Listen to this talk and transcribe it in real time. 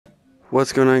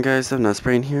What's going on, guys? I'm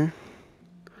Nutbrain here.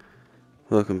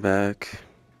 Welcome back.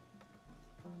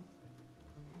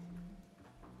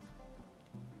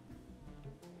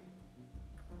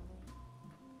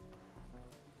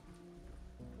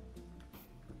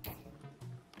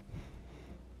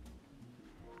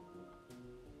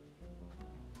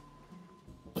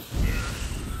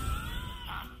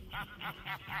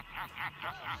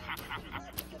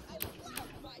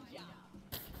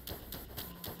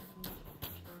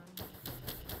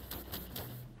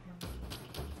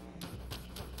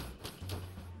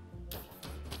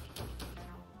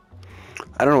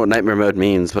 I don't know what nightmare mode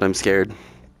means, but I'm scared.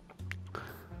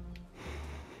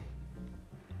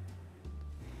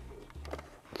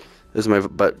 This is my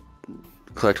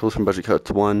collectibles from Budget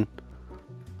Cuts 1.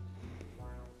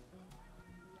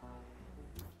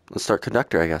 Let's start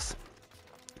Conductor, I guess.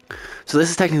 So this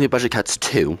is technically Budget Cuts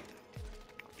 2.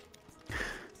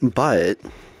 But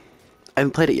I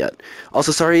haven't played it yet.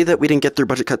 Also, sorry that we didn't get through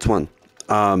Budget Cuts 1.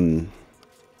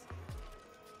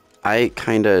 I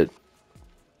kinda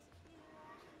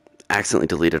accidentally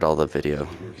deleted all the video.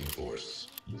 Working force,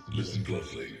 listen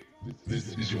closely.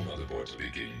 This is your motherboard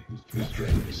speaking. This train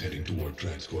is heading toward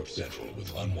Transcorp Central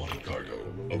with unwanted cargo.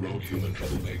 A rogue human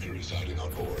troublemaker is hiding on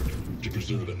board to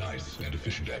preserve a nice and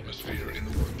efficient atmosphere in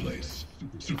the workplace.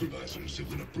 Supervisors have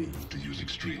been approved to use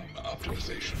extreme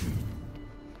optimization.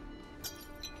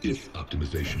 If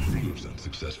optimization proves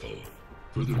unsuccessful,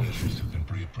 further measures have been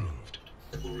pre-approved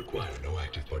and will require no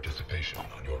active participation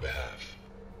on your behalf.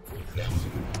 Now,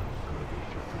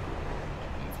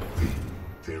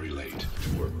 very late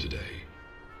to work today.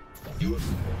 You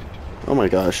have Oh my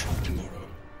gosh. tomorrow.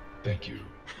 Thank you.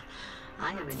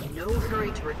 I am in no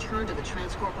hurry to return to the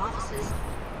Transcorp offices.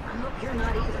 I hope you're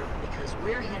not either, because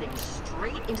we're heading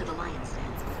straight into the Lion's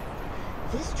Den.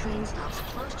 This train stops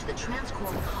close to the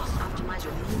Transcorp Cost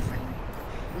Optimizer mainframe.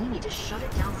 We need to shut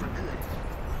it down for good.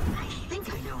 I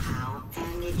think I know how,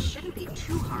 and it shouldn't be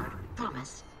too hard,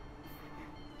 promise.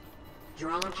 You're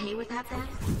all okay with that then?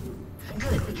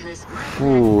 Good, because my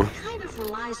plan kind of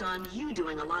relies on you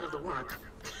doing a lot of the work.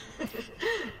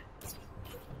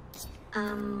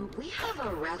 We have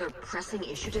a rather pressing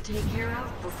issue to take care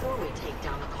of before we take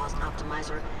down the Cost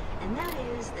Optimizer, and that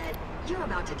is that you're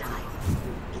about to die.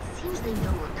 It seems they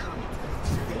know we're coming,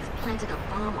 so they've planted a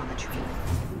bomb on the train.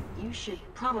 You should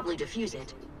probably defuse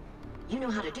it. You know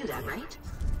how to do that, right?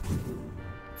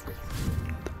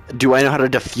 Do I know how to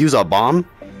defuse a bomb?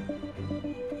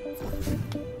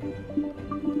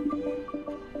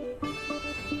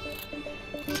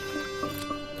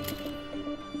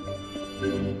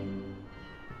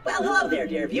 Well, hello there,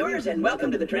 dear viewers, and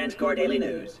welcome to the Transcorp Daily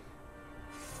News.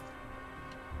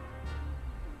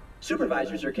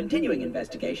 Supervisors are continuing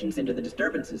investigations into the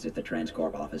disturbances at the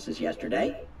Transcorp offices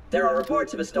yesterday. There are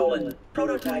reports of a stolen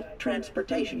prototype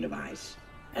transportation device,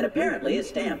 and apparently a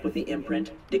stamp with the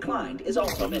imprint "Declined" is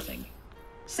also missing.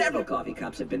 Several coffee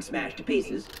cups have been smashed to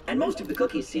pieces, and most of the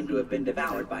cookies seem to have been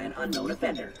devoured by an unknown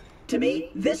offender. To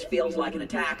me, this feels like an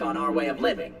attack on our way of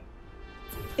living.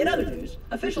 In other news,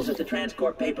 officials at the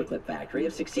Transcorp paperclip factory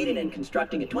have succeeded in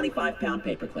constructing a 25-pound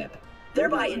paperclip,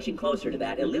 thereby inching closer to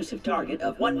that elusive target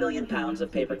of 1 million pounds of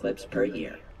paperclips per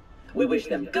year. We wish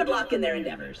them good luck in their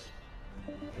endeavors.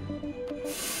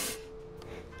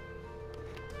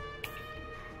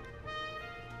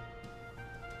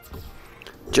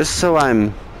 Just so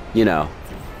I'm, you know,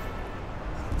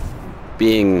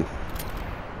 being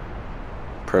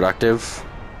productive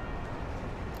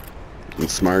and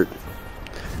smart.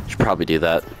 Should probably do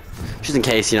that. Just in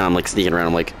case, you know, I'm like sneaking around.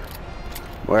 I'm like,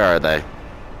 where are they?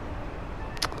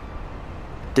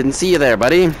 Didn't see you there,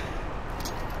 buddy.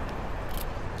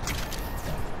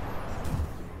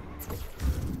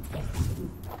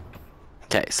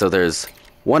 Okay, so there's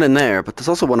one in there, but there's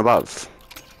also one above.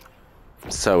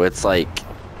 So it's like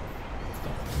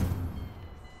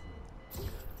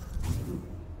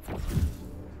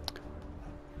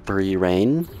free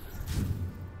reign.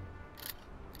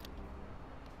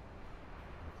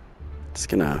 Just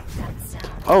gonna.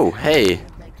 Oh, hey.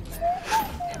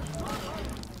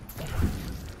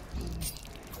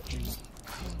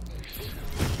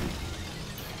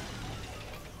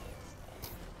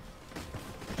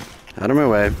 Out of my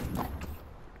way.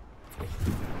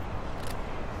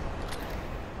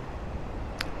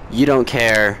 You don't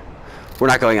care. We're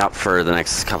not going up for the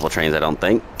next couple of trains, I don't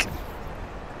think.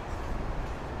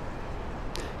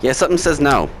 Yeah, something says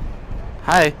no.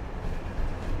 Hi.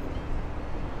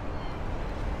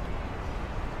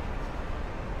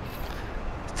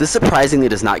 This surprisingly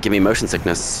does not give me motion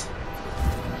sickness.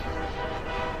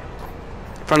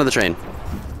 Front of the train.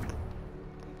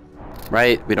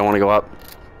 Right? We don't want to go up.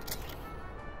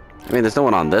 I mean, there's no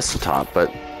one on this top, but...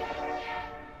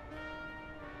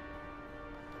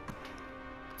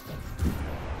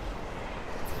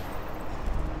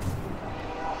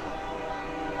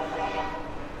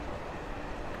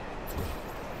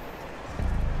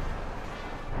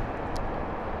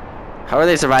 How are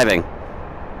they surviving?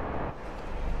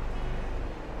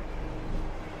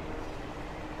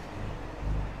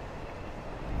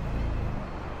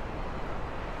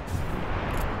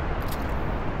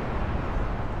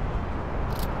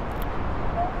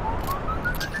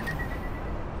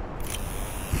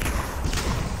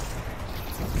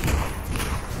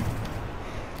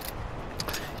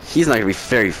 He's not gonna be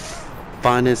very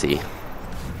fun, is he? I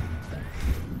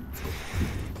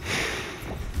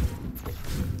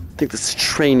think this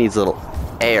train needs a little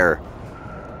air.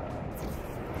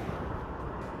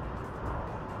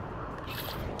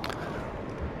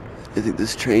 I think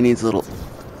this train needs a little...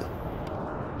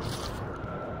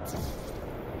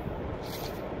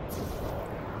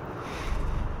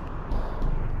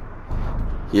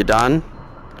 You done?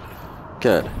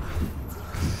 Good.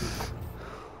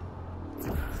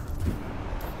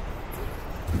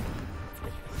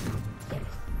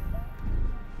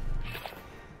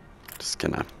 Just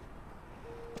gonna...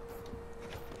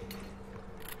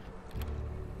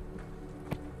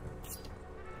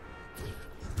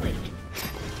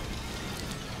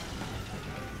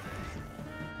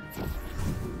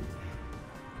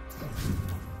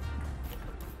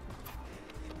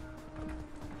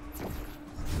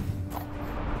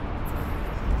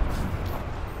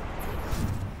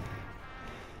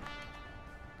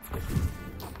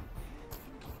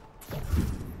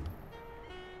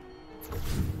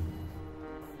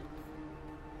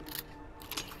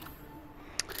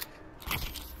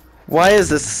 Why is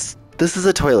this? This is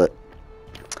a toilet.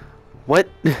 What?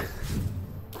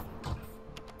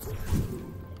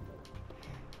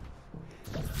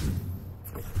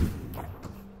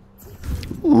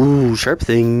 Ooh, sharp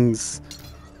things.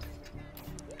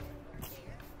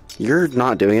 You're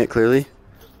not doing it, clearly.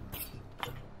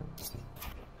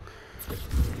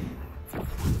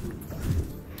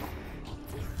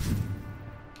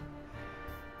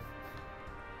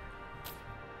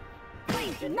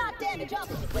 Please do not damage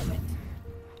office equipment.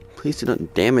 Please do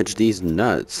not damage these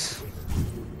nuts.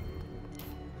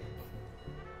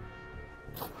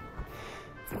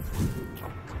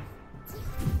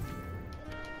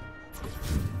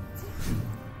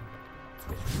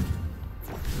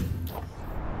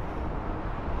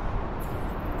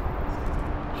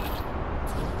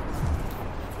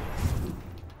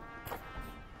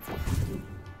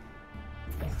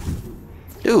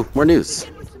 Ooh, more news.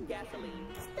 Begin with some gasoline,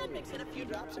 then mix in a few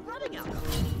drops of rubbing alcohol.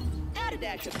 Add a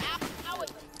dash of apple.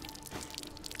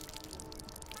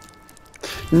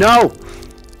 No!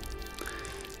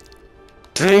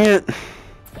 Dang it.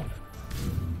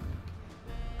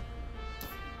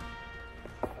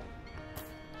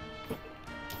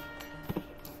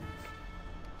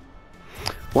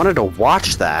 Wanted to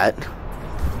watch that.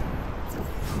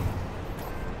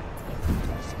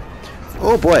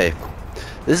 Oh boy.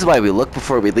 This is why we look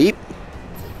before we leap.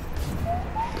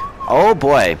 Oh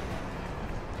boy.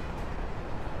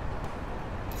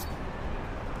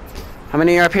 How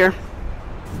many are up here?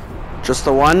 Just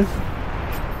the one?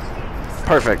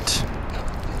 Perfect.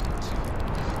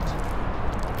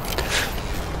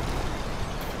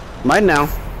 Mine now.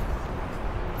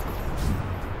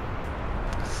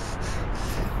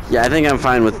 Yeah, I think I'm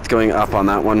fine with going up on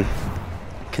that one.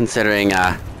 Considering,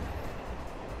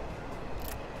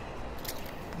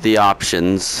 the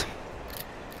options.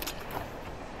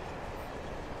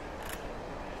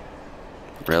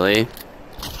 Really?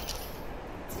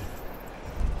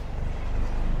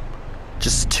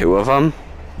 Just two of them?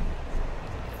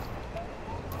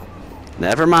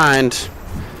 Never mind.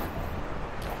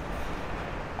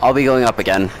 I'll be going up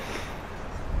again.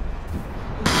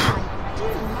 I do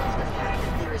love the fact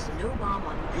that there is no bomb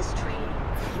on this train.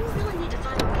 You really need to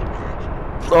find a way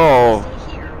back. Oh,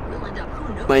 Stay here, we'll end up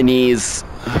who knows. my knees.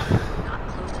 Not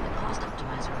close to the cost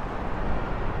optimizer.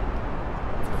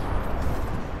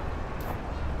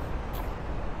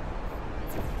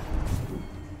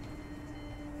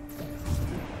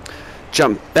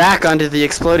 Jump back onto the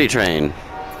explodey train.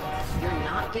 You're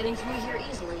not getting through here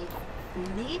easily.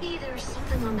 Maybe there's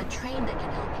something on the train that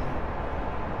can help you.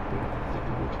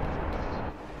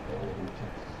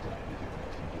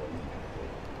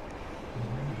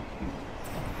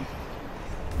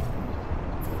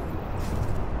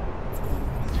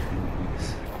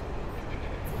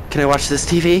 Can I watch this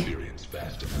TV? Experience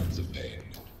vast amounts of pain.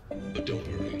 But don't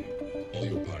worry. All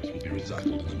your parts will be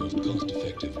recycled in the most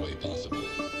cost-effective way possible.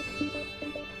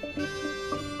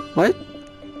 What?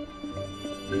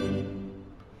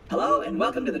 Hello, and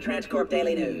welcome to the Transcorp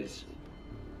Daily News.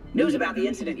 News about the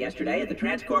incident yesterday at the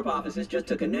Transcorp offices just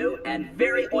took a new and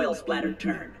very oil-splattered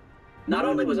turn. Not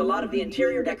only was a lot of the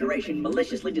interior decoration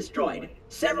maliciously destroyed,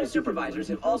 several supervisors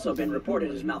have also been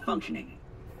reported as malfunctioning.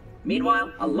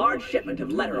 Meanwhile, a large shipment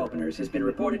of letter openers has been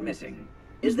reported missing.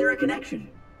 Is there a connection?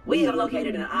 We have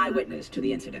located an eyewitness to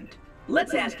the incident.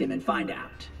 Let's ask him and find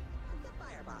out.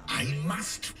 I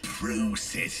must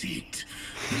process it.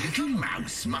 The little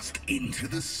mouse must enter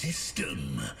the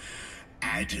system.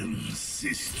 Adam's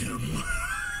system.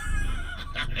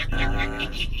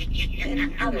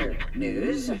 In other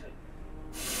news...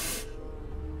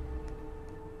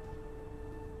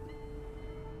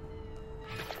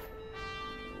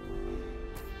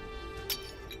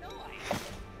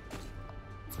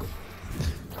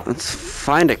 Let's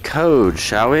find a code,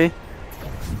 shall we?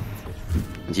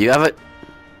 Do you have it?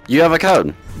 You have a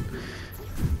code.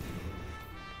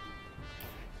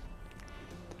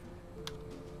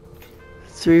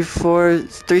 Three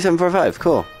 3745.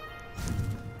 Cool.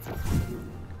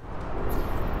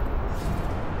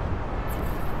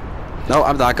 No,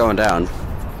 I'm not going down.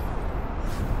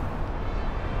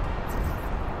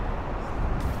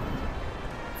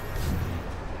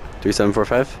 Three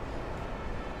 745.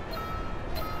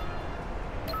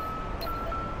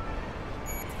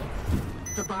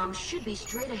 The bomb should be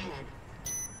straight ahead.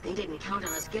 They didn't count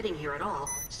on us getting here at all,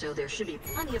 so there should be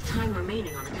plenty of time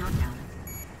remaining on the countdown.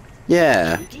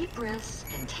 Yeah. Take deep breaths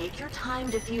and take your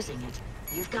time defusing it.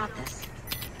 You've got this.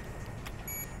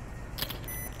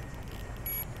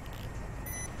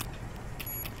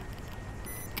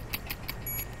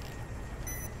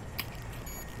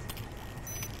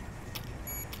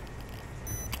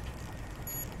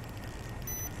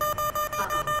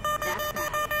 Uh-oh, that's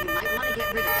bad. You might want to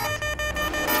get rid of that.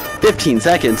 15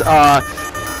 seconds.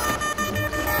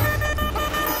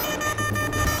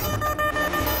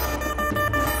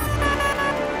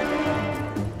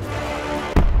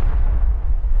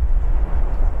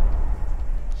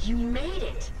 You made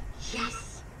it!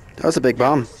 Yes! That was a big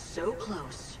bomb. So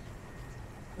close.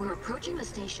 We're approaching the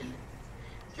station.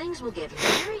 Things will get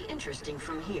very interesting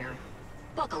from here.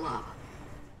 Buckle up.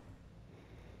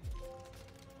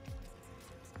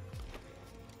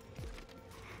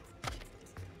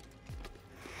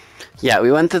 Yeah,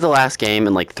 we went through the last game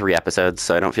in like 3 episodes,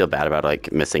 so I don't feel bad about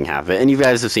like missing half of it. And you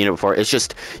guys have seen it before. It's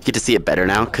just you get to see it better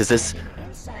now because this.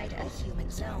 Inside a human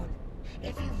zone.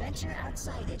 If you venture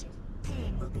outside it,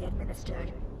 pain will be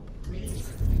administered.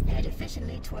 Please head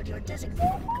efficiently toward your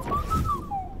designated goal.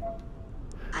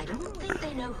 I don't think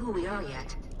they know who we are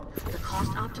yet. The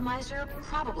cost optimizer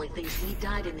probably thinks we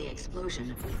died in the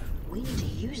explosion. We need to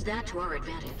use that to our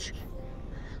advantage.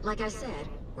 Like I said,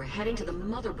 we're heading to the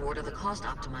motherboard of the cost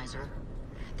optimizer.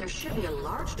 There should be a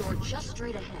large door just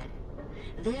straight ahead.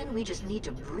 Then we just need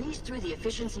to breeze through the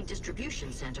efficiency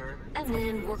distribution center and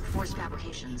then workforce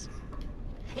fabrications.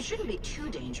 It shouldn't be too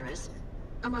dangerous,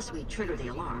 unless we trigger the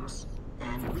alarms.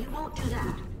 And we won't do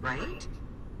that, right?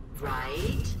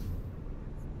 Right?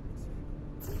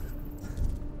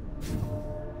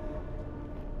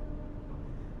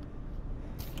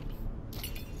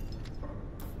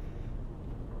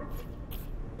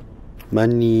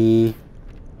 Money.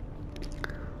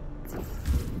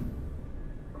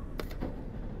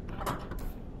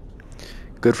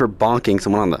 Good for bonking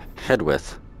someone on the head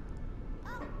with.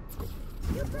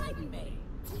 You frightened me.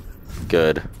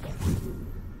 Good.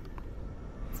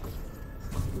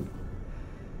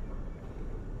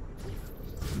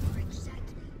 You're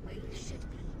exactly where you should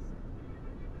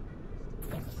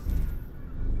be.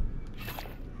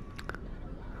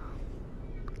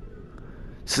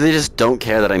 So they just don't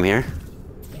care that I'm here?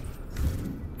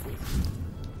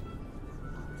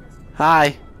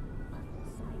 Hi.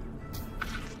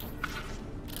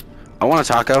 I want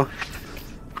a taco.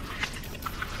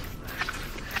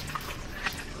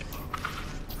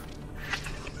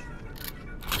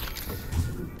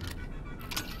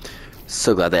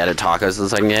 So glad they added tacos in the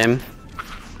second game.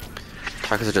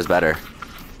 Tacos are just better.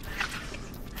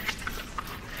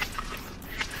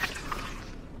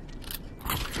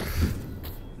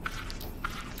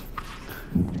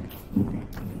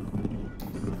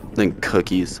 Than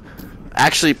cookies.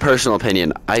 Actually, personal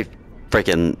opinion, I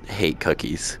freaking hate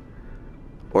cookies.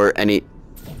 Or any...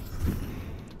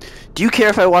 Do you care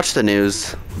if I watch the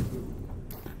news?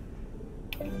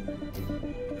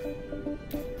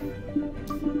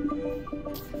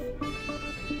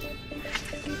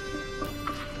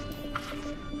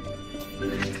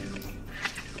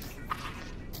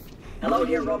 Hello,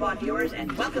 dear robot viewers,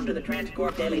 and welcome to the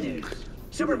Transcorp Daily News.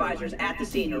 Supervisors at the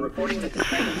scene are reporting that the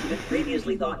train incident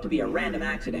previously thought to be a random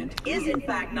accident is in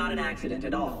fact not an accident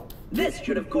at all. This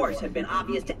should of course have been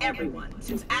obvious to everyone,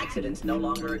 since accidents no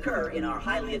longer occur in our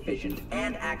highly efficient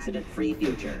and accident-free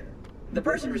future. The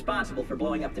person responsible for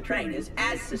blowing up the train is,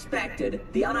 as suspected,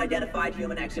 the unidentified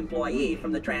Human X employee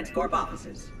from the Transcorp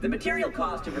offices. The material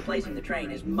cost of replacing the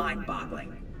train is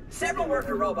mind-boggling. Several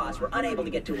worker robots were unable to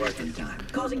get to work in time,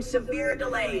 causing severe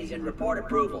delays in report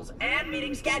approvals and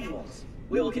meeting schedules.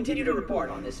 We will continue to report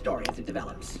on this story as it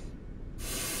develops.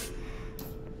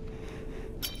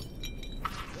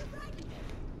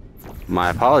 My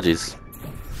apologies.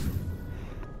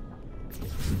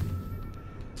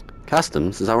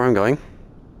 Customs, is that where I'm going?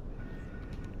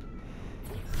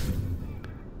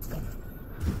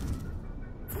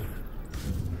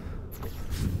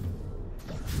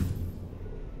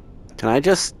 Can I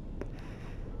just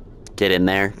get in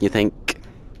there, you think?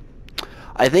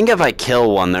 I think if I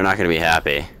kill one, they're not going to be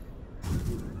happy.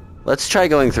 Let's try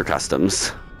going through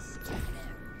customs.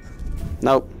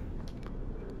 Nope.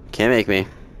 Can't make me.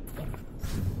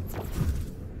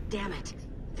 Damn it.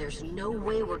 There's no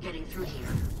way we're getting through here.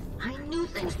 I knew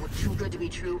things were too good to be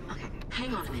true. Okay,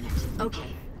 hang on a minute.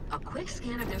 Okay, a quick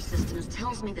scan of their systems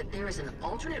tells me that there is an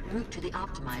alternate route to the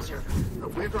optimizer,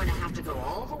 but we're going to have to go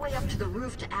all the way up to the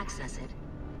roof to access it.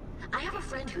 I have a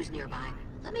friend who's nearby.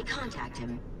 Let me contact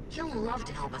him. He'll love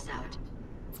to help us out.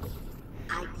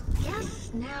 I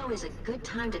guess now is a good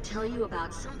time to tell you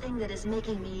about something that is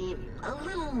making me a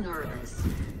little nervous.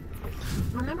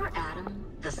 Remember Adam,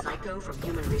 the psycho from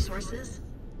Human Resources?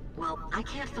 Well, I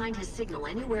can't find his signal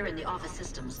anywhere in the office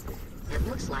systems. It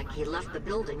looks like he left the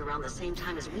building around the same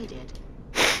time as we did.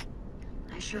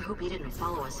 I sure hope he didn't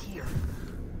follow us here.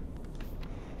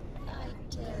 I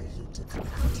dare you to come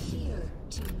out here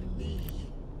to me.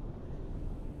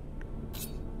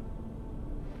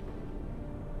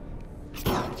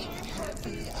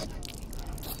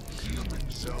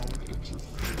 Human zone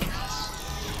interference.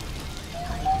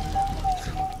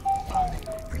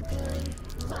 Preparing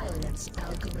violence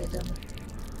algorithm.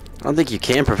 I don't think you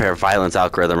can prepare a violence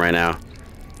algorithm right now.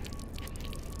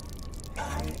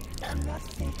 I am not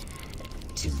fit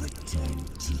to return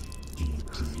to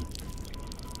duty.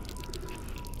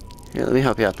 Here, let me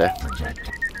help you out there.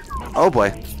 Oh boy.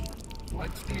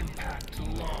 What's the impact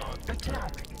log?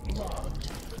 Attack logged.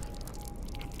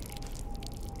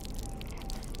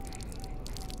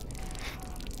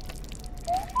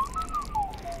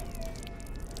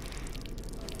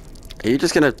 Are you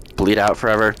just gonna bleed out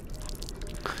forever?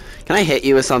 Can I hit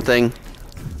you with something?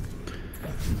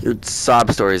 Your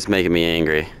sob story is making me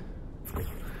angry.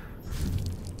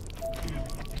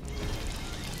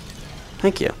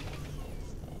 Thank you.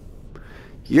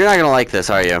 You're not gonna like this,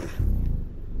 are you?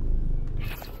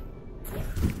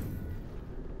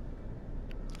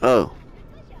 Oh.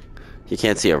 You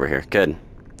can't see over here. Good.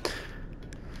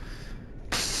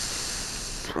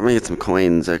 Let me get some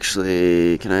coins,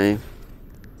 actually. Can I?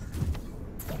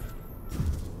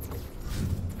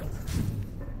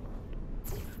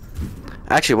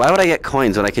 Actually, why would I get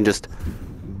coins when I can just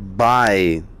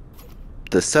buy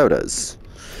the sodas?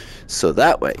 So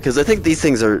that way, because I think these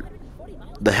things are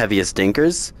the heaviest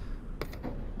dinkers.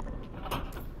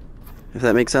 If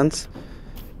that makes sense.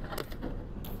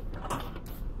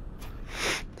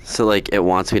 So like, it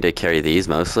wants me to carry these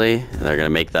mostly, and they're gonna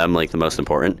make them like the most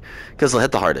important, because they'll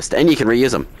hit the hardest, and you can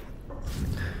reuse them.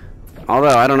 Although,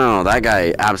 I don't know, that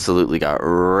guy absolutely got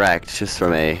wrecked just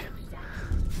from a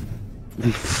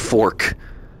fork.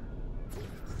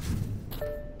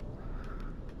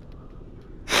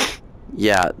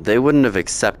 Yeah, they wouldn't have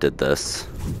accepted this.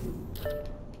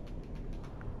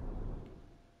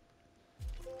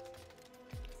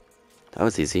 That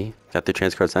was easy. Got through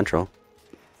Transcorp Central.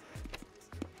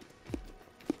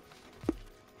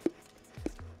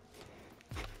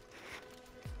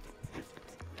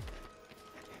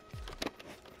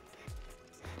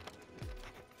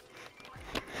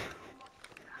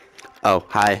 Oh,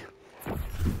 hi.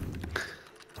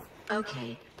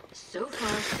 Okay, so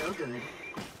far so good.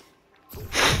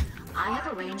 I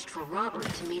have arranged for Robert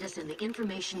to meet us in the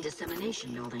Information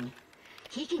Dissemination Building.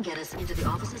 He can get us into the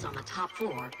offices on the top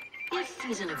floor, if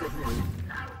he's in a good mood.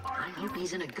 I hope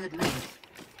he's in a good mood.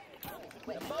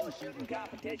 The bow shooting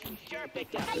competition sure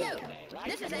picked up today, right?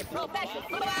 This is a professional.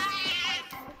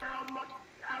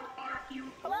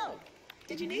 Hello.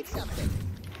 Did you need something?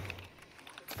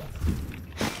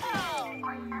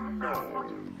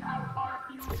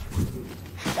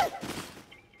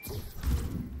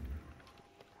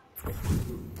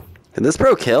 Did this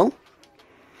bro kill?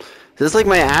 Is this like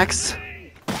my axe?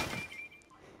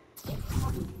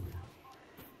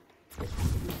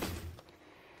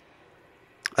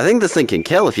 I think this thing can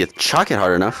kill if you chuck it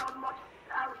hard enough.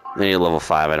 I need a level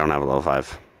 5. I don't have a level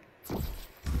 5.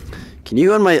 Can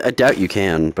you on my... I doubt you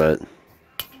can, but...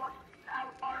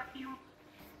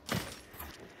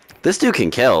 This dude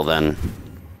can kill, then.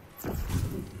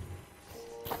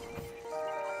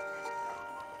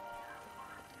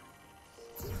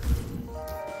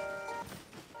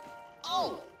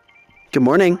 Oh! Good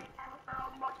morning.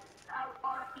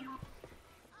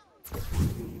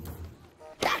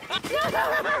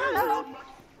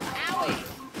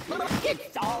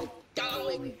 It's all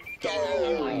going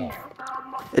down.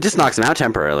 It just knocks him out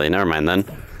temporarily. Never mind, then.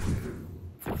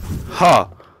 Huh.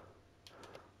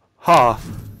 Huh.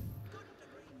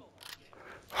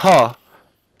 Huh.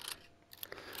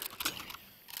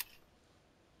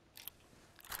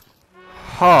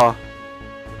 Huh.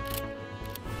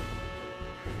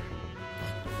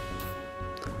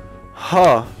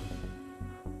 Huh.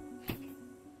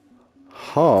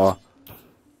 Huh. Oh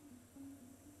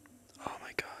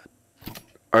my god.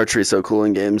 Archery is so cool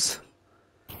in games.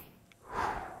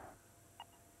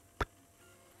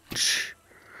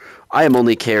 I am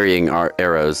only carrying our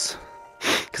arrows.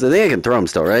 Because I think I can throw them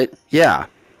still, right? Yeah.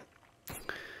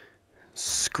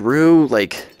 Screw,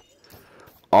 like,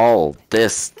 all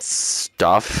this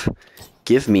stuff.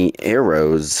 Give me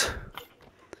arrows.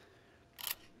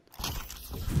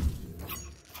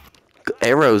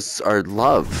 Arrows are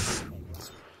love.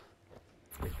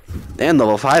 And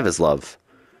level 5 is love.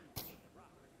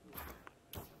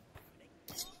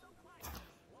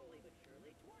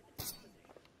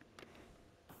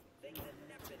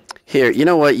 Here, you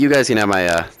know what? You guys can have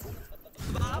my,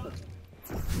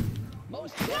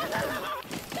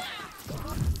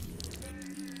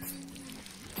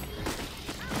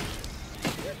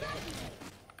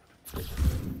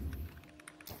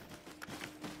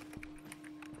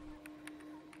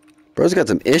 Bro's got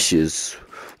some issues.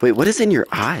 Wait, what is in your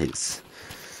eyes?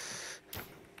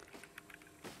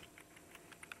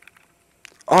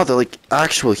 Oh, they're like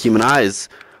actual human eyes.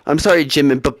 I'm sorry, Jim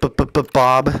and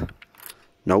Bob.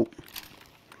 Nope.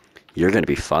 You're gonna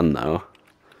be fun, though.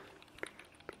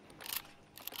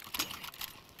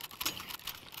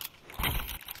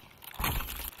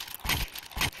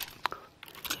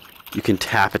 You can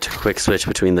tap it to quick switch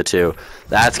between the two.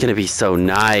 That's gonna be so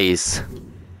nice.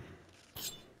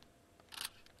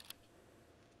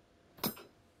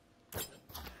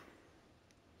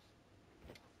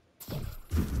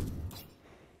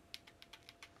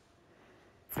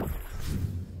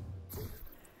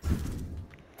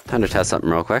 Time to test something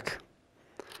real quick.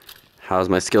 How's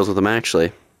my skills with them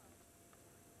actually?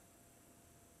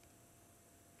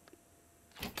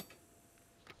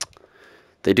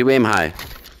 They do aim high.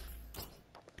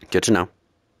 Good to know.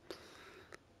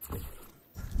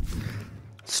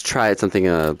 Let's try it something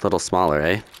a little smaller,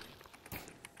 eh?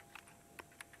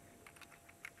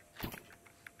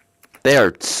 They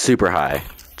are super high.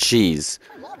 Jeez.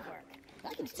 I love work.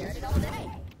 I can stare at it all day.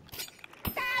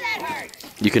 Ah, that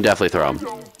hurts! You can definitely throw them.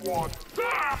 Don't want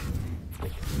that.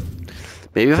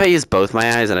 Maybe if I use both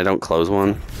my eyes and I don't close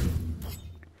one,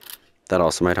 that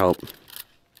also might help.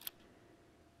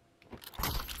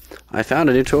 I found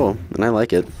a new tool, and I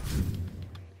like it.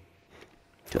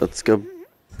 Okay, let's go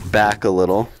back a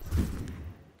little.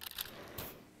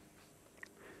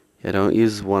 Yeah, don't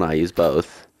use one eye, use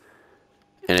both.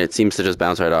 And it seems to just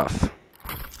bounce right off.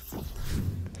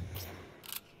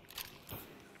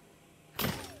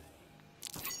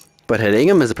 But hitting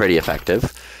him is pretty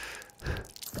effective.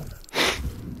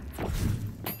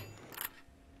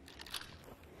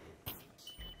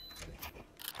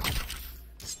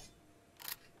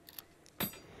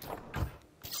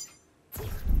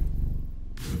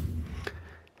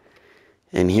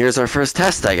 And here's our first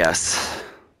test, I guess.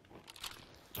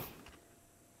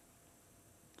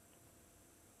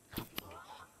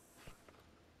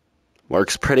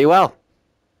 Works pretty well.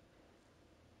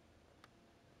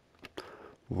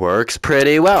 Works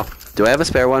pretty well. Do I have a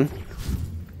spare one?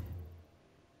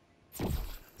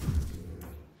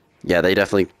 Yeah, they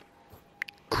definitely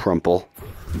crumple.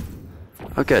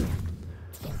 Oh, good.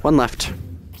 One left.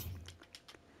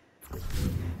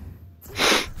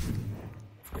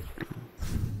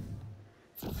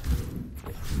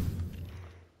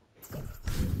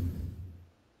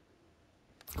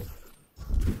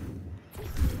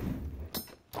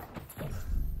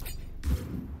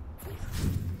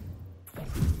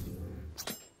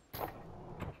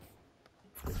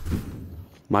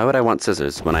 Why would I want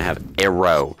scissors when I have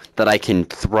arrow that I can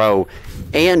throw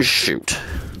and shoot?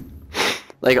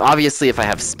 Like, obviously, if I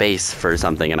have space for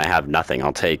something and I have nothing,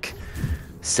 I'll take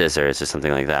scissors or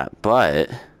something like that. But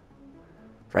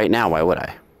right now, why would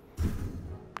I?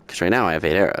 Because right now I have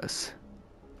 8 arrows.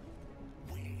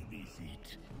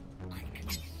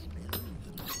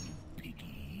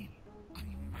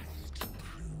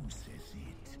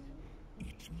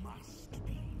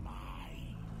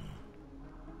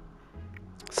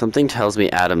 Something tells me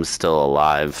Adam's still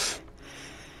alive.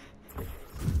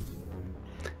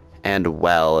 And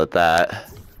well at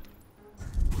that.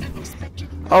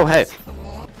 Oh, hey.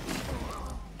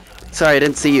 Sorry, I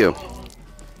didn't see you.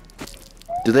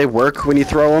 Do they work when you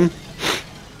throw them?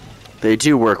 They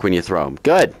do work when you throw them.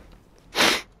 Good.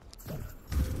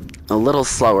 A little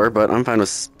slower, but I'm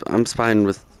fine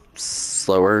with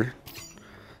slower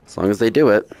as long as they do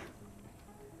it.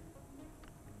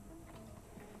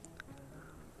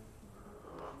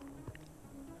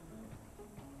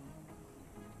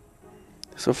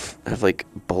 So have like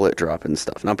bullet drop and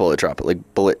stuff. Not bullet drop, but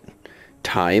like bullet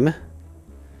time.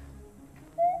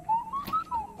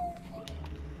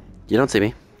 You don't see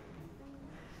me.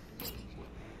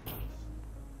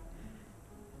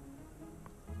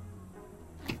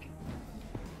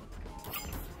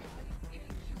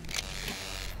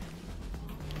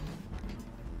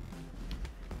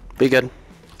 Be good.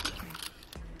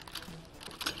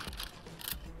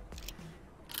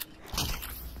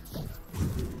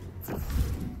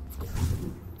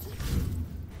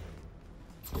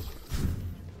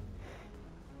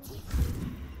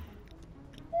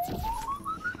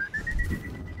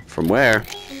 From where?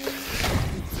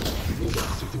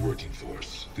 Robots of the working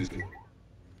force.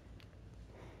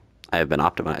 I have been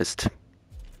optimized.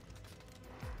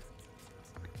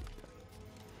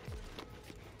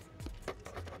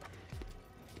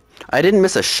 I didn't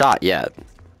miss a shot yet.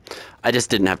 I just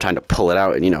didn't have time to pull it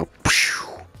out and, you know,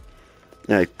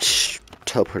 and I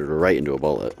teleported right into a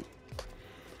bullet.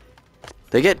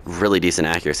 They get really decent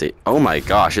accuracy. Oh my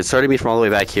gosh, it started me from all the way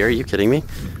back here. Are you kidding me?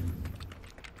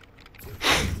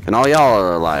 And all y'all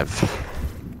are alive.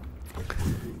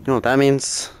 You know what that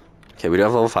means? Okay, we do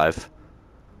have level 5.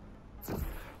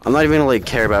 I'm not even gonna like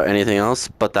care about anything else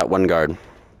but that one guard.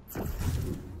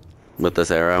 With this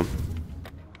arrow.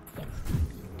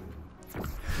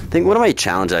 I think one of my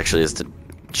challenges actually is to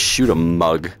shoot a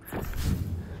mug.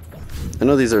 I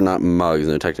know these are not mugs,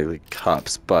 they're technically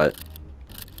cups, but...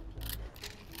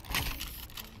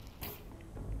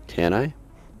 Can I?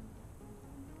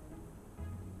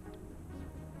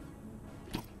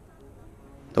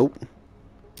 Nope.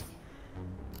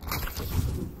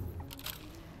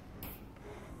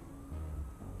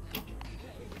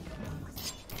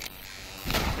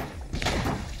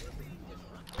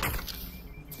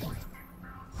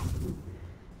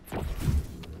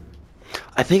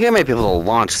 I think I might be able to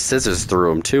launch scissors through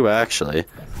them too, actually.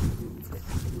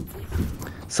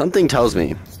 Something tells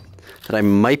me that I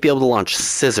might be able to launch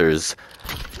scissors.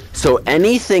 So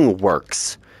anything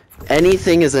works.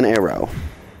 Anything is an arrow.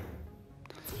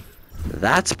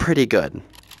 That's pretty good.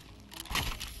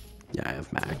 Yeah, I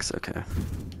have max, okay.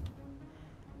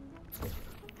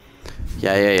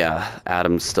 Yeah.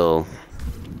 Adam's still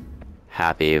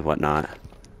happy, whatnot.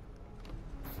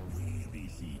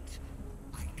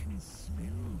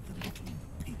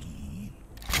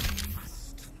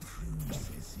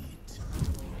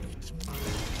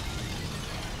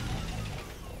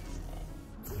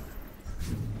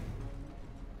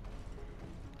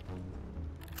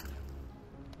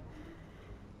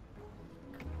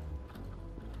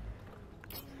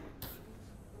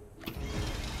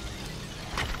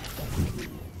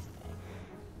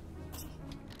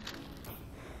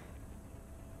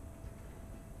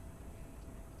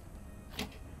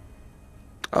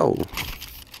 Oh.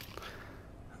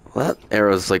 Well, that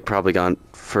arrow's like probably gone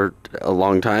for a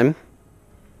long time.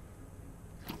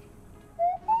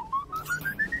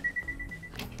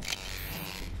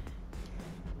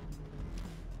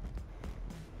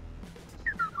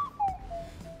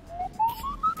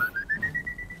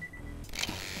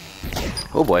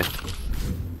 Oh boy.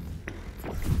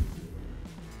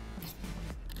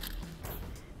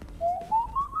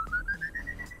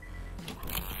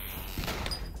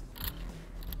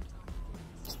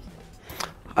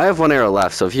 I have one arrow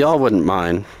left, so if y'all wouldn't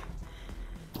mind.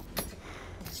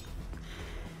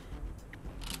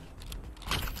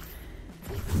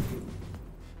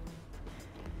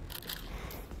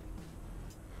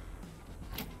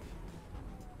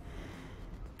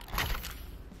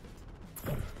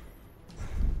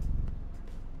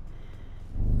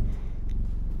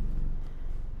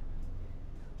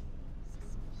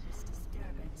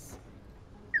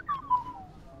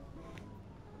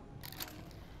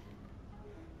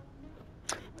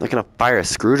 I'm not gonna fire a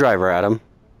screwdriver at him.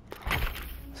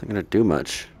 It's not gonna do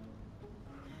much.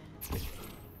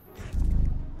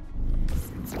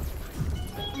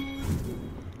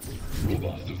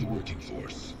 Robots of the working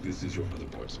force. This is your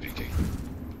motherboard speaking.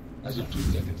 As of 2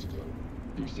 seconds ago,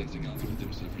 your sensing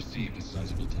algorithms have received a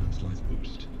sizable time slice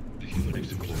boost. The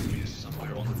Humanix employee is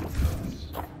somewhere on the rooftops.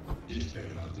 It is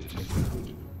paramount that it is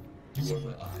found. You are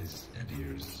my eyes and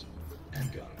ears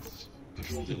and guns.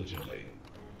 Patrol diligently.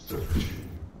 Search,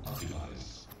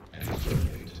 optimize, and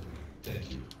exterminate.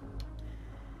 Thank you.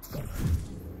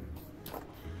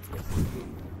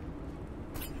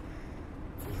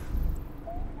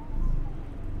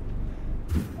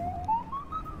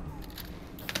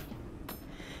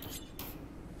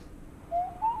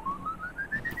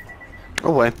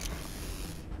 Oh boy.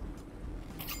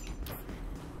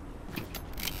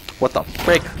 What the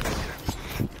frick?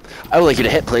 I would like you to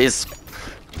hit, please.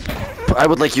 I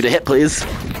would like you to hit, please.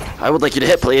 I would like you to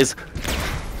hit, please.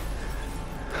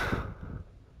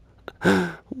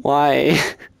 Why?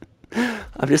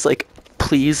 I'm just like,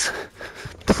 please,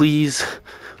 please,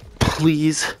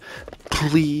 please,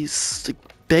 please. Like,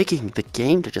 begging the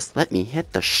game to just let me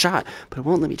hit the shot, but it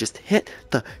won't let me just hit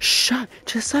the shot.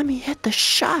 Just let me hit the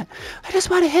shot. I just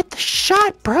want to hit the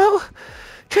shot, bro.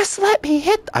 Just let me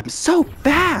hit. I'm so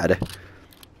bad.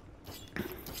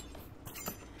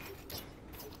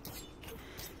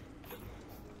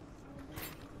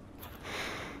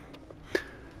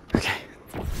 Okay.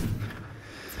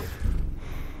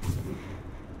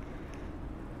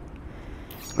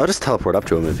 I'll just teleport up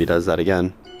to him if he does that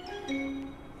again.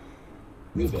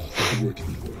 Robots of the working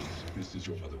force, this is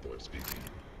your motherboard speaking.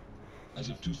 As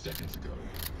of 2 seconds ago,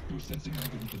 your sensing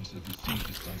algorithms have received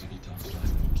a sizable task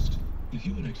line boost. The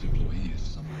human ex-employee is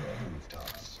somewhere on the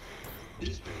rooftops. It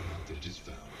is paramount that it is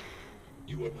found.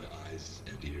 You are my eyes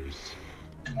and ears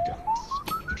and guns.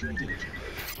 Patrol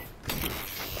diligently.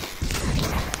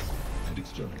 And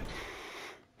exterminate.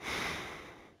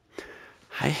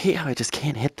 I hate how I just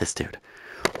can't hit this dude.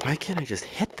 Why can't I just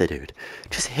hit the dude?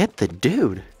 Just hit the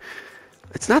dude.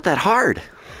 It's not that hard.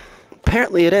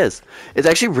 Apparently it is. It's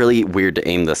actually really weird to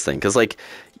aim this thing, because like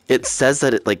it says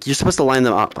that it, like, you're supposed to line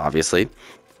them up, obviously,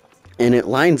 and it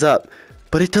lines up,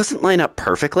 but it doesn't line up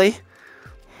perfectly.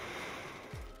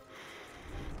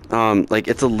 Like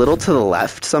it's a little to the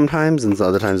left sometimes, and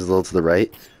other times it's a little to the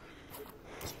right.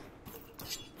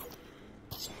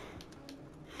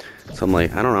 So I'm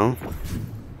like, I don't know.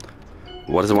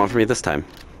 What does it want from me this time?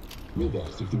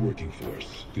 Robots of the working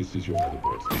force, this is your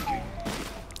motherboard speaking.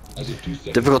 As of 2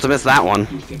 seconds, Difficult to miss that one.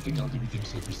 your sensing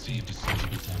algorithms have received a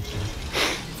sizable time slot.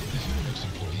 The human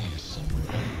ex-employee is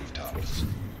somewhere on the rooftops.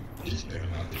 It is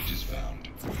paramount that it is found.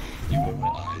 You are my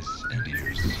eyes and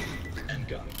ears and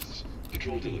guns.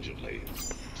 Patrol diligently.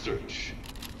 Search,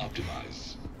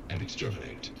 optimize, and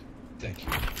exterminate. Thank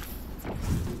you.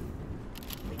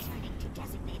 Returning to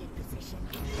designated position.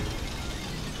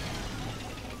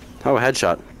 Oh, a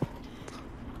headshot.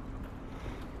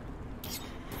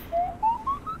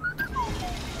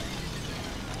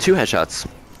 Two headshots.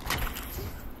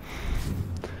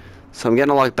 So I'm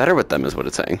getting a lot better with them, is what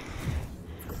it's saying.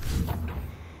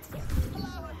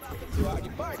 Hello and welcome to our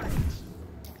department.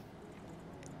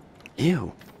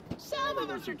 Ew. Some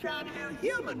of us are trying to do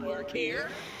human work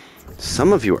here.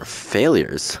 Some of you are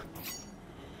failures.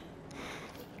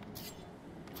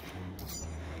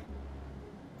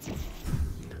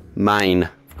 Mine.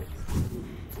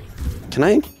 Can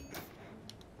I? Can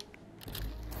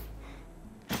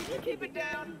you keep it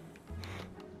down?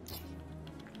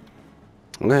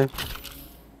 Okay.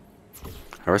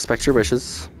 I respect your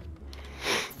wishes.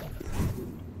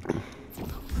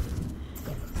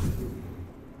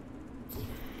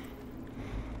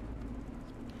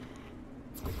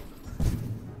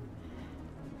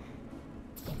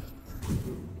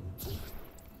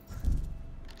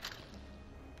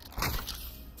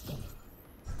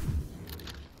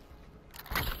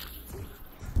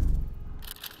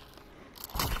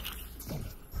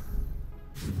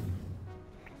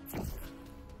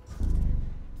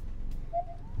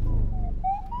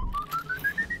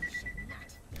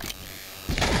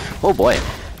 Oh boy,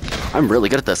 I'm really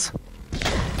good at this.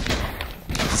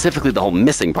 Specifically the whole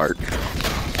missing part.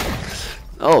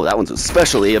 Oh, that one's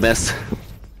especially a miss.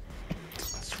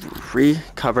 Let's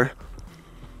recover.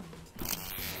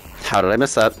 How did I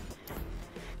miss that?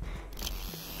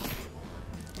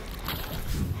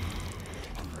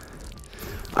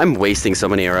 I'm wasting so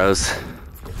many arrows.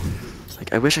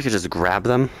 Like, I wish I could just grab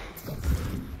them.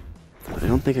 But I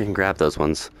don't think I can grab those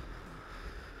ones.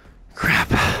 Crap.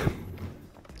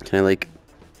 Can I, like...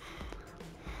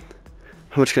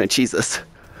 How much can I cheese this?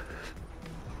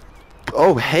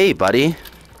 Oh, hey, buddy.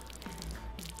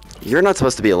 You're not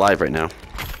supposed to be alive right now.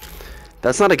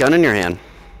 That's not a gun in your hand.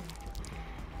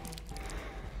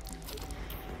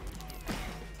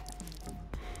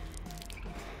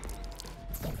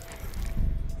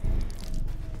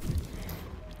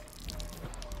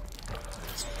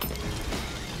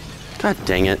 God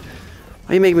dang it. Why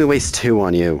are you making me waste 2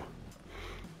 on you?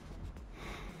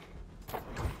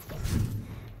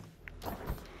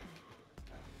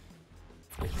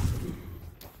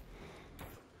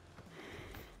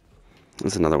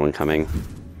 There's another one coming.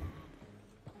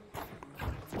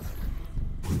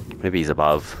 Maybe he's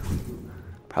above.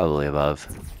 Probably above.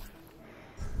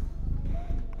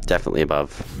 Definitely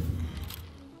above.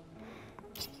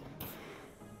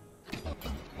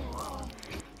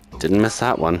 Didn't miss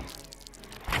that one.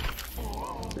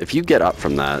 If you get up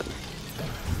from that,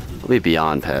 I'll be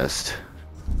beyond pissed.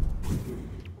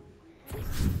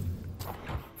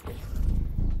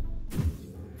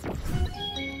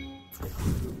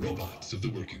 Robots of the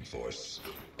working force.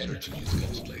 Energy is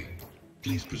costly.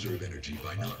 Please preserve energy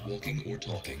by not walking or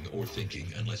talking or thinking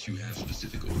unless you have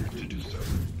specific orders to do so.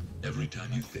 Every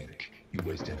time you think, you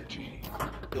waste energy.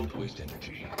 Don't waste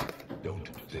energy. Don't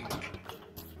think.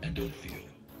 And don't feel.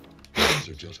 These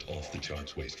are just off the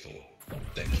charts wasteful.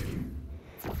 Thank you.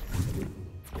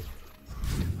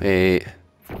 Wait.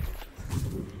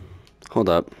 Hold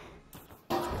up.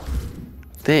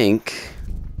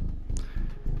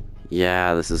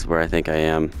 Yeah, this is where I think I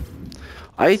am.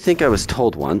 I think I was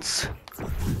told once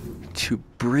to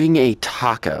bring a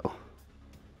taco.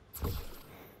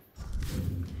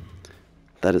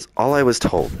 That is all I was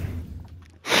told.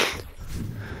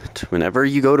 Whenever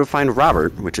you go to find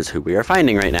Robert, which is who we are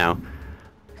finding right now,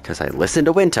 because I listened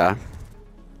to Winta,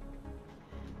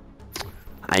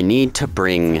 I need to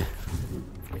bring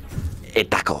a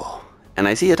taco. And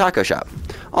I see a taco shop.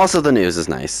 Also, the news is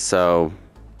nice, so...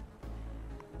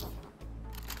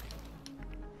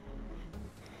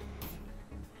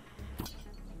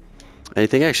 I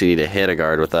think I actually need to hit a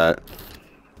guard with that.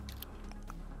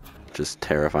 Just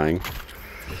terrifying.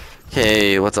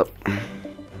 Okay, what's up?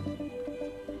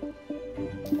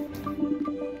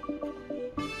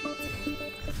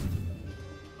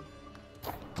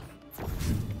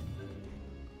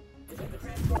 This is the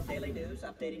Transport Daily News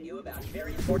updating you about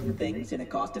very important things in a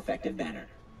cost-effective manner.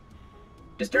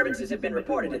 Disturbances have been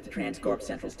reported at the Transcorp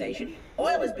Central Station.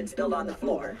 Oil has been spilled on the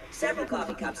floor, several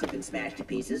coffee cups have been smashed to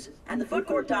pieces, and the food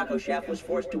court taco chef was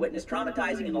forced to witness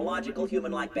traumatizing and illogical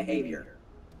human-like behavior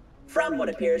from what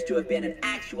appears to have been an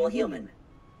actual human.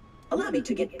 Allow me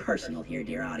to get personal here,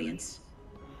 dear audience.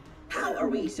 How are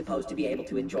we supposed to be able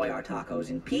to enjoy our tacos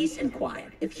in peace and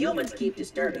quiet if humans keep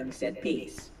disturbing said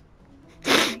peace?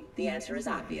 The answer is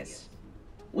obvious.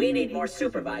 We need more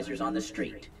supervisors on the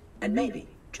street. And maybe,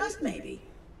 just maybe,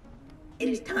 it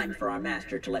is time for our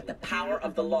master to let the power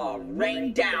of the law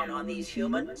rain down on these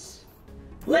humans.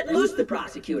 Let loose the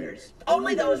prosecutors.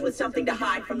 Only those with something to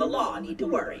hide from the law need to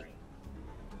worry.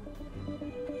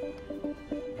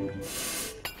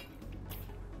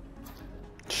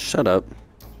 Shut up.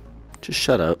 Just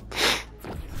shut up.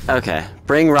 Okay,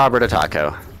 bring Robert a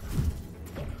taco.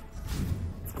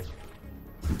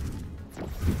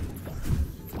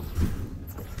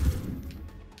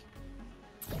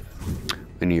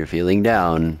 When you're feeling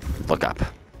down, look up.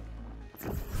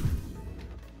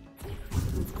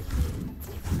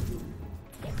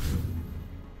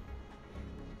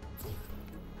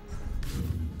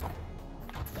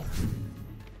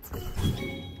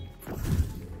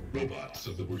 Robots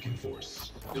of the working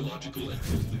force. Illogical and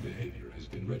ghostly behavior has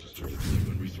been registered at the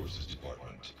Human Resources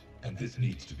Department, and this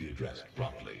needs to be addressed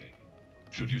promptly.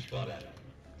 Should you spot Adam,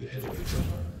 the head of HR,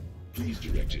 please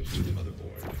direct him to the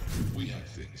motherboard. We have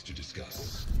things to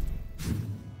discuss.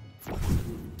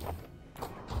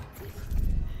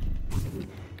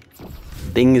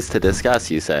 Things to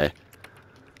discuss, you say?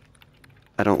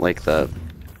 I don't like that.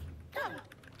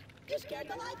 You scared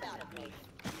the life out of me.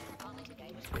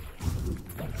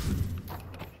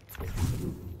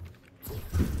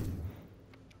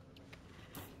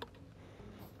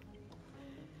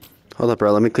 Hold up,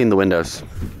 bro. Let me clean the windows.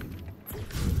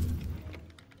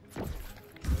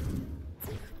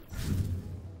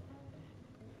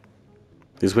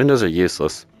 These windows are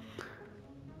useless.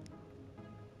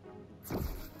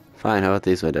 Fine, how about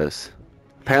these windows?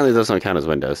 Apparently those don't count as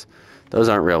windows. Those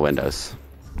aren't real windows.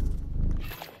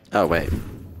 Oh, wait.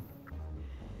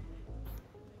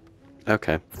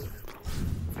 Okay.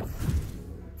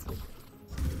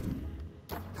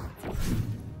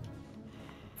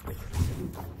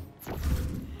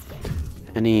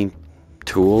 Any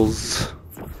tools?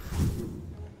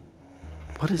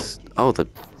 What is... Oh, the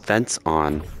vent's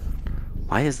on.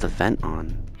 Why is the vent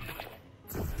on?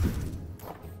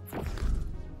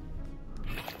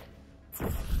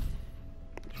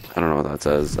 I don't know what that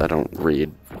says. I don't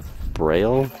read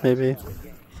Braille, maybe?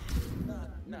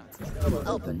 Will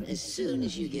open as soon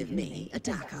as you give me a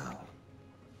taco.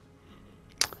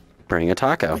 Bring a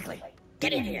taco. Quickly,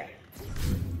 get in here.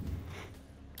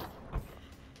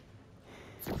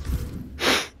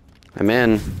 I'm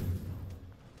in.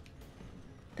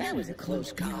 That was a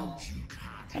close call.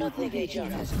 I don't think HR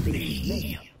has a big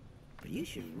me. You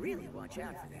should really watch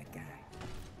out for that guy.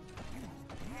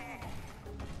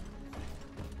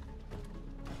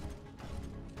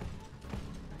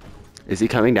 Is he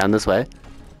coming down this way?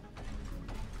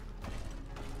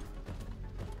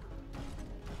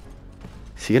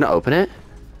 Is he gonna open it?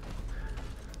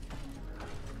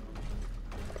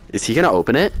 Is he gonna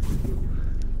open it?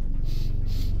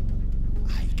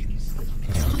 I can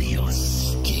smell your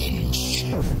stench.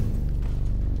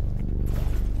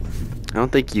 I don't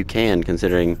think you can,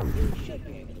 considering You should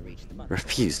be able to reach the mother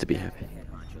refuse to be happy. head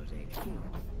honcho's HQ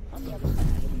on the other side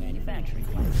of the manufacturing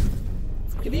plant.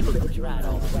 You'll be able to hitch a ride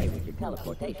all the way with your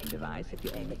teleportation device if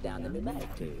you aim it down the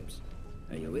pneumatic tubes.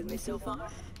 Are you with me so far?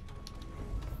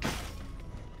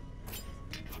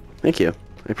 Thank you.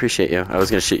 I appreciate you. I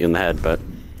was gonna shoot you in the head, but...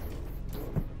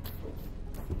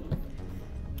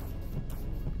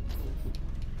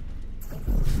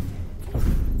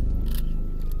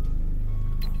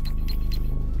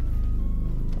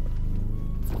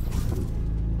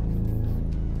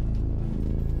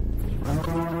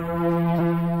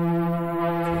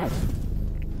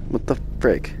 What the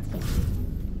frick?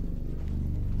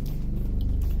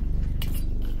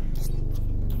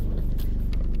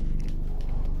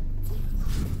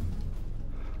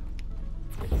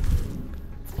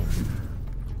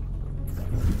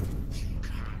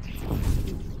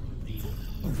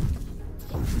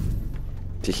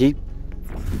 Did he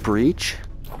breach?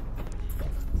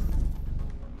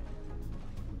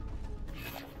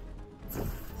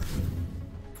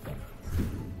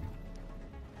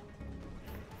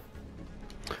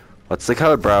 What's the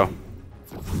code, bro?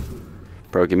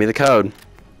 Bro, give me the code.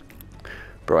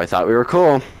 Bro, I thought we were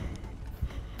cool.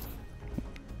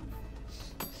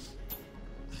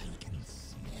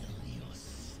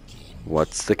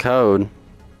 What's the code?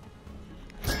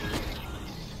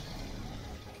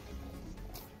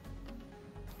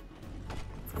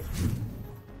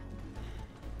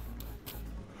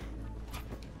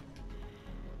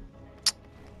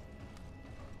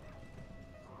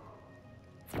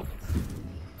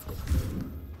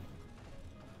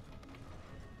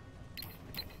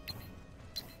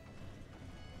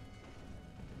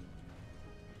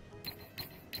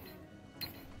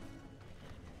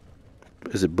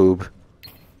 Is it boob?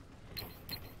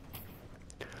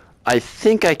 I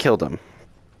think I killed him.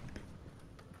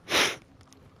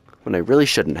 When I really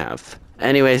shouldn't have.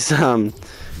 Anyways,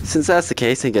 since that's the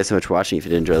case, thank you guys so much for watching. If you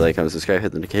did enjoy, like, comment, subscribe,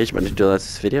 hit the notification button to do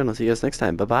this video, and I'll see you guys next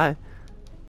time. Bye-bye.